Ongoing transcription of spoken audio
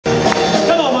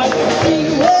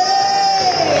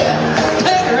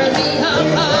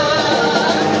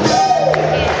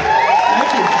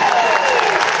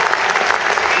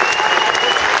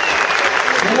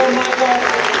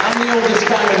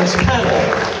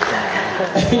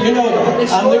You know,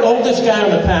 I'm the oldest guy on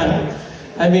the panel.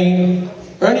 I mean,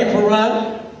 Ernie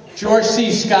Perrant, George C.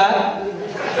 Scott,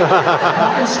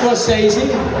 Martin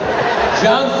Scorsese,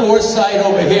 John Forsythe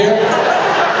over here,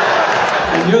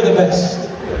 and you're the best.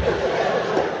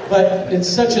 But it's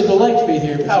such a delight to be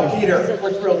here. Oh, Peter,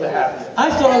 we're thrilled to have you. I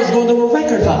thought I was going to a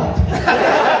record hop.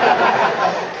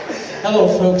 Hello,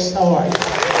 folks. How are you?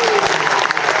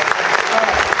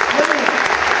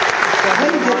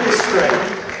 Let me get this straight.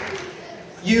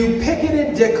 You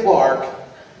picketed Dick Clark.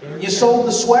 You sold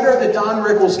the sweater that Don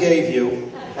Rickles gave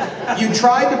you. You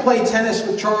tried to play tennis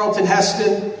with Charlton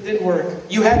Heston. Didn't work.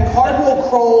 You had Cardinal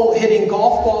Kroll hitting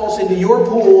golf balls into your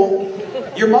pool.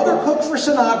 Your mother cooked for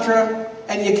Sinatra,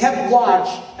 and you kept watch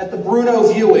at the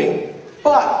Bruno viewing.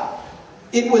 But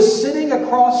it was sitting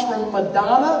across from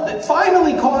Madonna that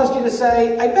finally caused you to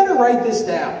say, I better write this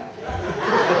down.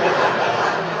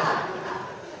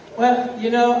 Well, you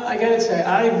know, I gotta say,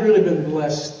 I've really been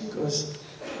blessed because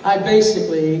I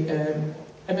basically am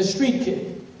a street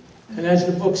kid. And as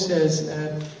the book says,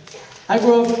 I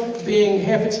grew up being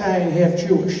half Italian, half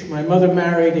Jewish. My mother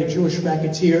married a Jewish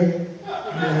racketeer.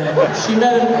 She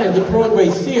met him at the Broadway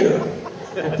Theater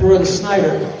at Brother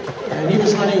Snyder, and he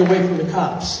was running away from the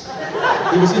cops.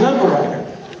 He was a number writer.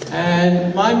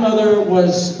 And my mother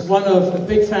was one of a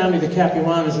big family, the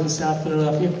Capuanas in South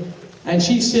Philadelphia. And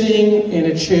she's sitting in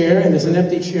a chair, and there's an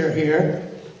empty chair here.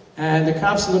 And the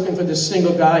cops are looking for this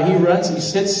single guy. He runs, he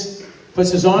sits, puts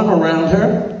his arm around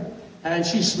her, and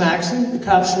she smacks him. The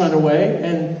cops run away,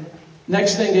 and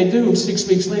next thing they do, 6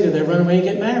 weeks later, they run away and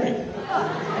get married.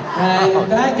 And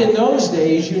back in those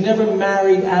days, you never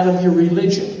married out of your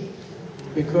religion,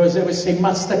 because they would say,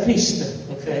 Mazda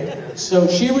Cristo, okay? So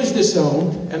she was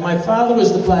disowned, and my father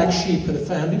was the black sheep of the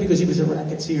family, because he was a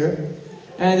racketeer.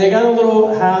 And they got a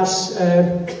little house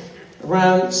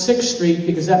around 6th Street,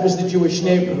 because that was the Jewish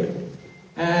neighborhood.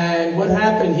 And what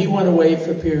happened, he went away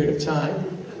for a period of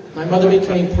time. My mother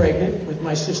became pregnant with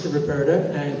my sister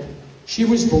Roberta, and she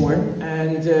was born,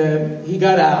 and he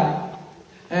got out.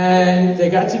 And they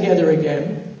got together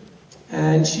again,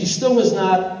 and she still was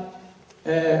not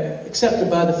accepted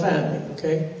by the family,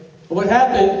 okay? But what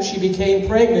happened, she became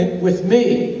pregnant with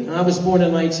me, and I was born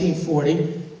in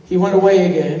 1940. He went away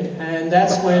again, and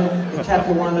that's when the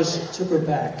Capuanas took her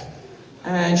back.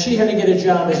 And she had to get a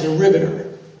job as a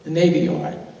riveter, a Navy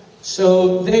Yard.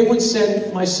 So they would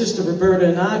send my sister Roberta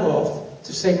and I off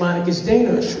to St. Monica's Day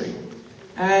Nursery.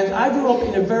 And I grew up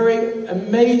in a very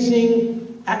amazing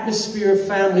atmosphere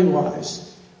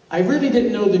family-wise. I really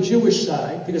didn't know the Jewish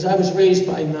side because I was raised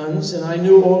by nuns and I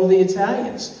knew all of the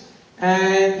Italians.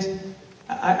 And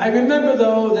I remember,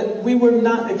 though, that we were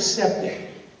not accepted,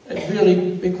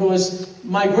 really, because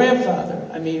my grandfather,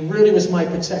 I mean, really was my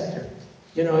protector.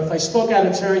 You know, if I spoke out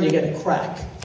of turn, you get a crack.